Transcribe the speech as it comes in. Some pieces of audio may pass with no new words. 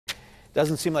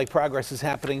Doesn't seem like progress is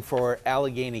happening for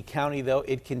Allegheny County, though.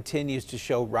 It continues to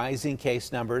show rising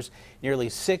case numbers, nearly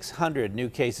 600 new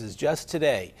cases just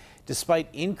today, despite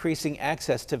increasing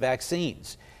access to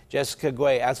vaccines. Jessica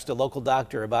Guay asked a local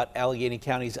doctor about Allegheny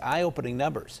County's eye-opening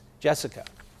numbers. Jessica.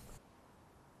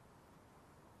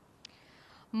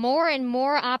 More and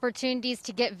more opportunities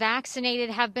to get vaccinated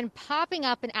have been popping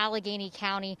up in Allegheny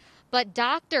County, but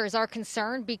doctors are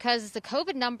concerned because the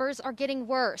COVID numbers are getting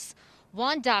worse.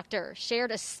 One doctor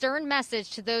shared a stern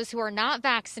message to those who are not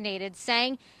vaccinated,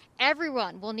 saying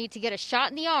everyone will need to get a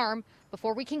shot in the arm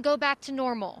before we can go back to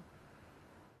normal.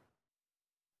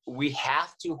 We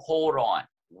have to hold on.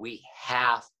 We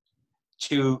have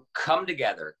to come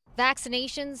together.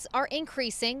 Vaccinations are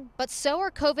increasing, but so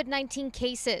are COVID-19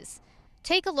 cases.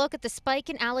 Take a look at the spike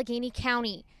in Allegheny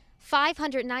County,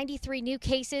 593 new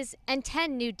cases and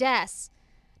 10 new deaths.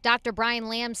 Dr. Brian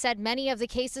Lamb said many of the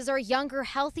cases are younger,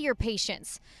 healthier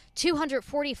patients.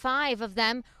 245 of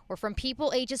them were from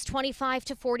people ages 25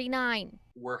 to 49.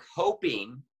 We're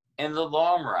hoping in the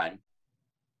long run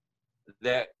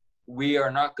that we are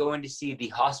not going to see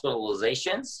the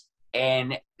hospitalizations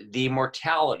and the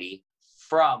mortality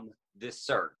from this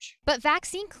surge. But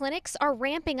vaccine clinics are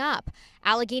ramping up.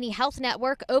 Allegheny Health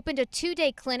Network opened a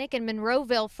 2-day clinic in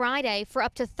Monroeville Friday for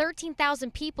up to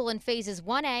 13,000 people in phases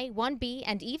 1A, 1B,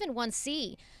 and even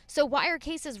 1C. So why are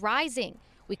cases rising?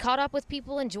 We caught up with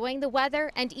people enjoying the weather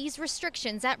and eased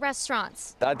restrictions at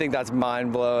restaurants. I think that's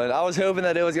mind-blowing. I was hoping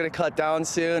that it was going to cut down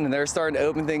soon and they're starting to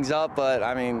open things up, but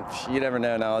I mean, you never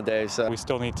know nowadays. So we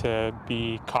still need to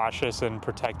be cautious and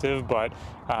protective, but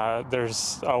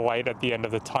there's a light at the end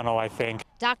of the tunnel, I think.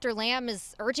 Dr. Lamb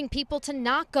is urging people to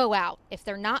not go out if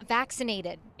they're not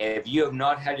vaccinated. If you have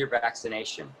not had your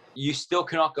vaccination, you still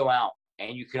cannot go out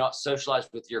and you cannot socialize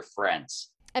with your friends.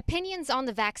 Opinions on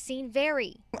the vaccine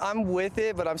vary. I'm with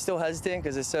it, but I'm still hesitant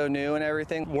because it's so new and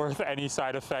everything. Worth any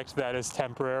side effect that is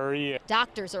temporary.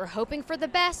 Doctors are hoping for the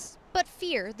best, but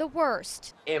fear the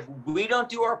worst. If we don't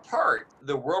do our part,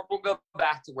 the world will go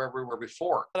back to where we were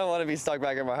before. I don't want to be stuck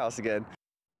back in my house again.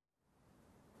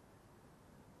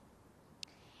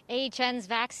 AHN's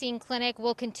vaccine clinic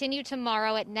will continue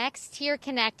tomorrow at Next Tier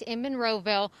Connect in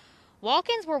Monroeville.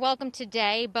 Walk-ins were welcome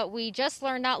today, but we just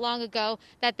learned not long ago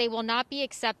that they will not be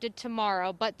accepted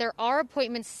tomorrow. But there are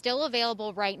appointments still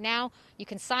available right now. You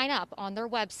can sign up on their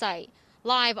website.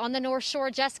 Live on the North Shore,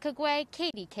 Jessica Guay,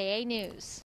 KDKA News.